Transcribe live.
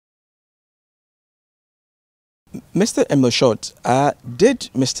Mr. Emile, did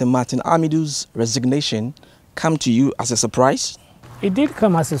Mr. Martin Amidu's resignation come to you as a surprise? It did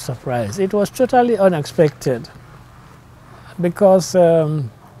come as a surprise. It was totally unexpected because, there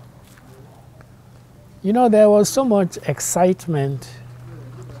was so much excitement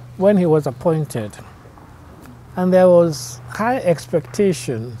when he was appointed, and there was high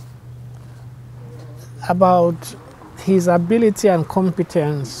expectation about his ability and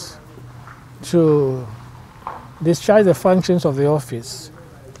competence to discharge the functions of the office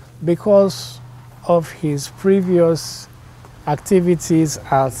because of his previous activities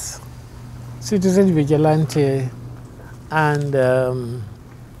as citizen vigilante and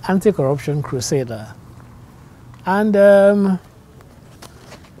anti-corruption crusader. And there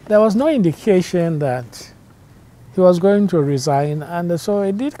was no indication that he was going to resign, and so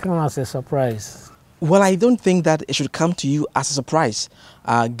it did come as a surprise. Well, I don't think that it should come to you as a surprise,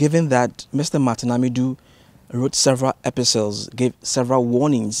 given that Mr. Martin Amidu wrote several epistles, gave several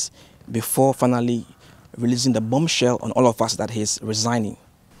warnings before finally releasing the bombshell on all of us that he's resigning.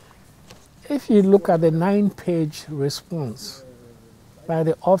 If you look at the 9-page response by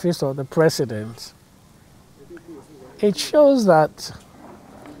the Office of the President, it shows that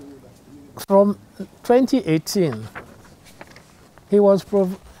from 2018, he was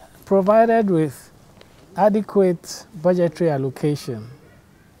provided with adequate budgetary allocation.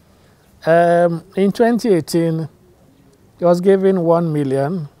 In 2018, he was given 1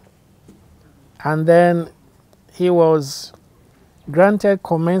 million, and then he was granted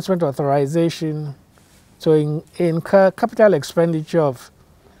commencement authorization to incur capital expenditure of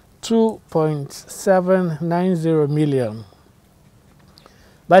 2.790 million.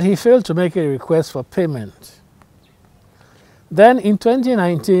 But he failed to make a request for payment. Then in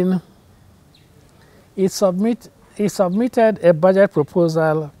 2019, he submitted a budget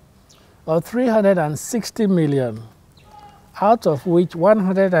proposal of 360 million, out of which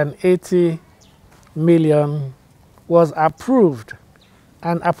 180 million was approved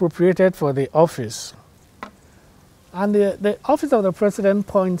and appropriated for the office. And the Office of the President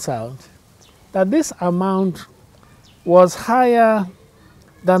points out that this amount was higher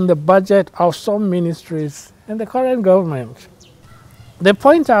than the budget of some ministries in the current government. They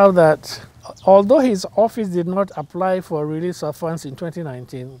point out that although his office did not apply for release of funds in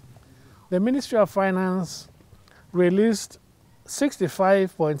 2019, the Ministry of Finance released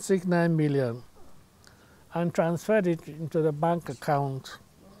 65.69 million and transferred it into the bank account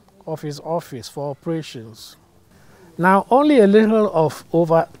of his office for operations. Now, only a little of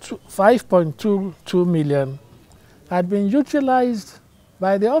over 5.22 million had been utilized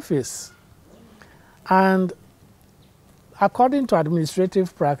by the office. And according to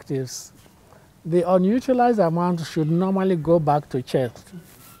administrative practice, the unutilized amount should normally go back to chest.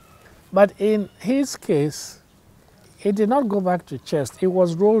 But in his case, it did not go back to chest. It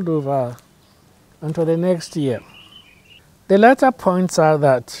was rolled over until the next year. The letter points out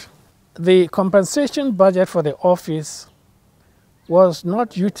that the compensation budget for the office was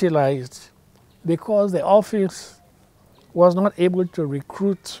not utilized because the office was not able to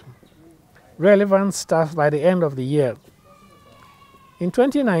recruit relevant staff by the end of the year. In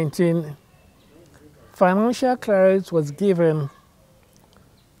 2019, financial clearance was given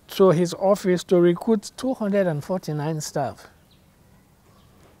to his office to recruit 249 staff.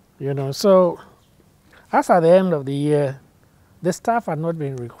 So as at the end of the year, the staff had not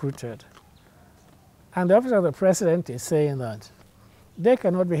been recruited. And the Office of the President is saying that they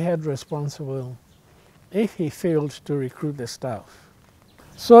cannot be held responsible if he failed to recruit the staff.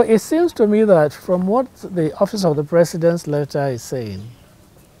 So it seems to me that from what the Office of the President's letter is saying,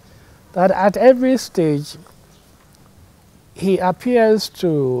 that at every stage, he appears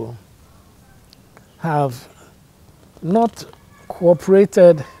to have not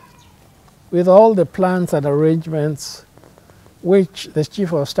cooperated with all the plans and arrangements which the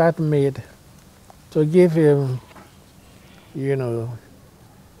Chief of Staff made to give him,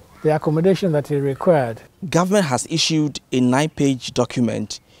 the accommodation that he required. Government has issued a 9-page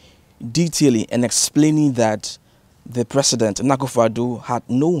document detailing and explaining that the President, Akufo-Addo, had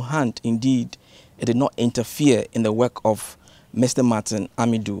no hand, indeed, it did not interfere in the work of Mr. Martin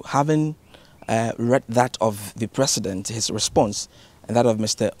Amidu. Having read that of the President, his response, and that of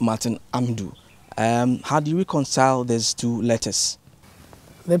Mr. Martin Amidu, how do you reconcile these two letters?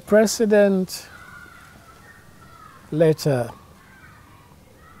 The President letter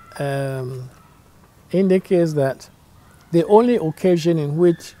indicates that the only occasion in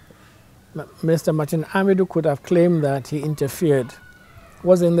which Mr. Martin Amidu could have claimed that he interfered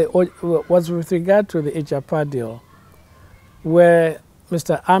was with regard to the Ejapa deal, where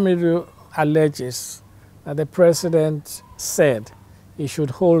Mr. Amidu alleges the president said he should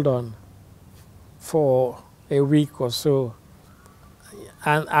hold on for a week or so.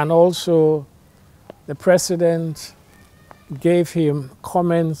 And also the president gave him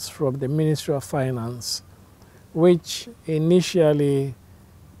comments from the Ministry of Finance, which initially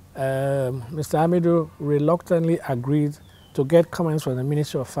Mr. Amidu reluctantly agreed to get comments from the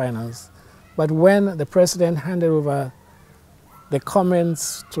Ministry of Finance. But when the president handed over the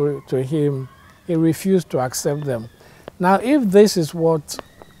comments to him, he refused to accept them. Now, if this is what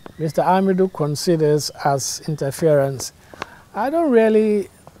Mr. Amidu considers as interference, I don't really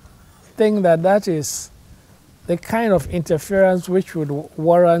think that that is the kind of interference which would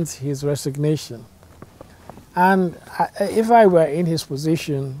warrant his resignation. And if I were in his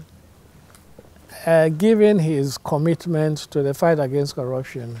position, given his commitment to the fight against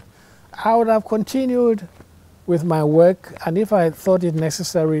corruption, I would have continued with my work, and if I thought it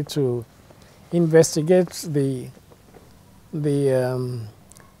necessary to investigate the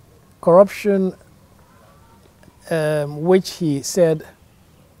corruption which he said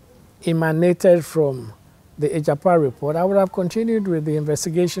emanated from the Ejapa report, I would have continued with the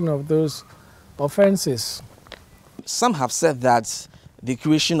investigation of those offenses. Some have said that the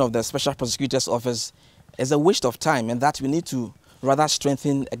creation of the Special Prosecutor's Office is a waste of time and that we need to rather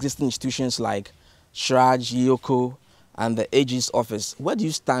strengthen existing institutions like Shraj, Yoko, and the AG's office. Where do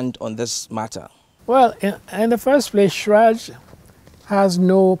you stand on this matter? Well, in the first place, Shraj has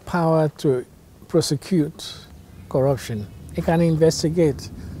no power to prosecute corruption. It can investigate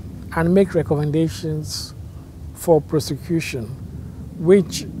and make recommendations for prosecution,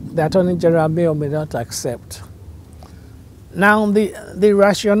 which the Attorney General may or may not accept. Now, the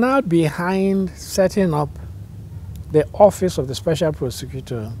rationale behind setting up the Office of the Special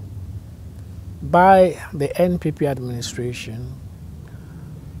Prosecutor by the NPP administration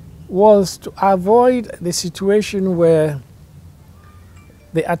was to avoid the situation where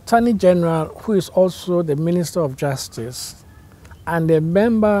the Attorney General, who is also the Minister of Justice and a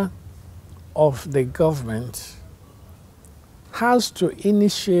member of the government, has to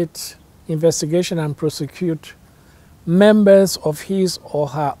initiate investigation and prosecute members of his or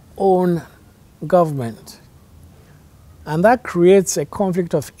her own government. And that creates a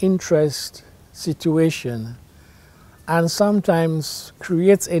conflict of interest situation and sometimes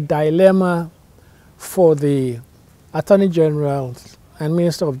creates a dilemma for the Attorney General and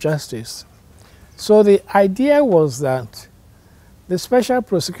Minister of Justice. So the idea was that the Special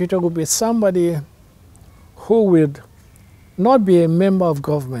Prosecutor would be somebody who would not be a member of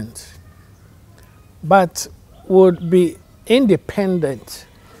government, but would be independent.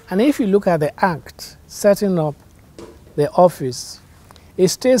 And if you look at the act setting up the office, it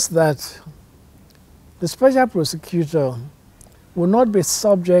states that the Special Prosecutor will not be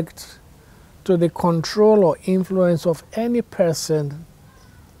subject to the control or influence of any person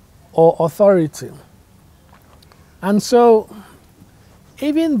or authority. And so,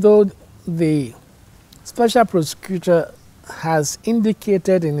 even though the Special Prosecutor has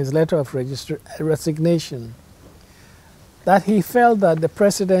indicated in his letter of resignation that he felt that the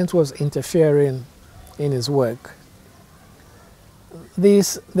President was interfering in his work,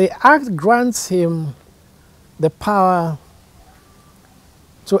 the Act grants him the power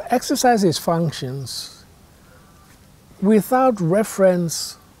to exercise his functions without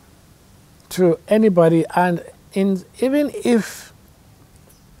reference to anybody, and even if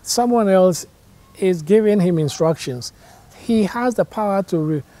someone else is giving him instructions, he has the power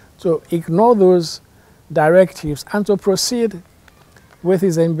to ignore those directives and to proceed with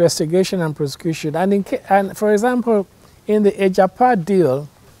his investigation and prosecution. And for example, in the Ejapa deal,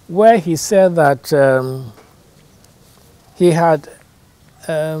 where he said that he had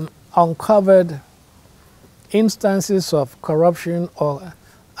uncovered instances of corruption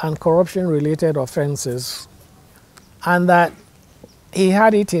and corruption-related offenses, and that he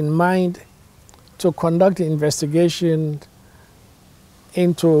had it in mind to conduct an investigation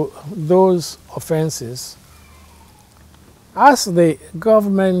into those offenses. As the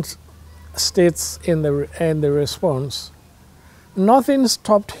government states in the response, nothing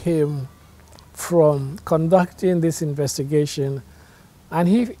stopped him from conducting this investigation, and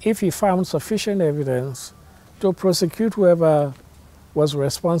if he found sufficient evidence to prosecute whoever was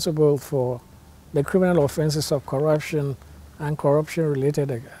responsible for the criminal offenses of corruption and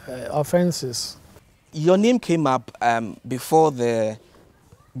corruption-related offenses. Your name came up before Martin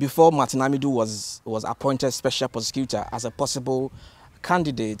Amidu was appointed Special Prosecutor as a possible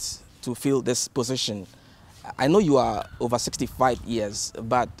candidate to fill this position. I know you are over 65 years,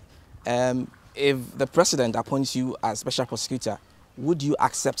 but if the President appoints you as Special Prosecutor, would you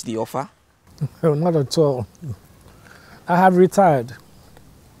accept the offer? No, not at all. I have retired.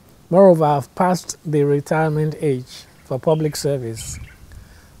 Moreover, I've passed the retirement age for public service.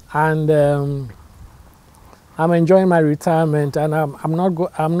 And I'm enjoying my retirement, and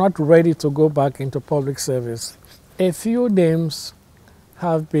I'm not ready to go back into public service. A few names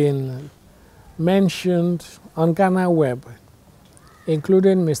have been mentioned on Ghana Web,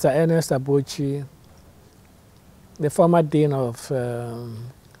 including Mr. Ernest Abochi, the former dean of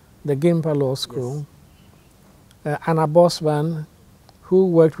the Gimpa Law School, yes. Anna Bosman, who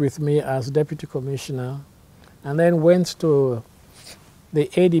worked with me as deputy commissioner, and then went to the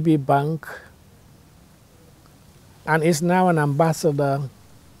ADB Bank and is now an ambassador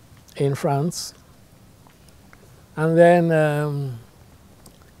in France. And then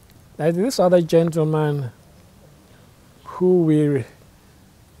there's this other gentleman who we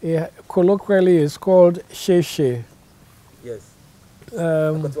colloquially is called Sheshe. Yes.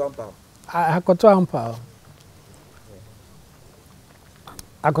 Akoto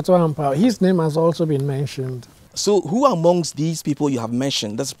Ampao. His name has also been mentioned. So who amongst these people you have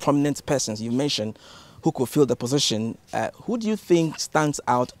mentioned, those prominent persons you mentioned, who could fill the position, who do you think stands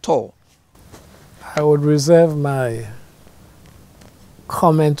out tall? I would reserve my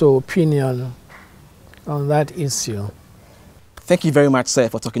comment or opinion on that issue. Thank you very much, sir,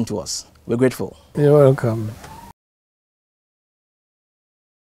 for talking to us. We're grateful. You're welcome.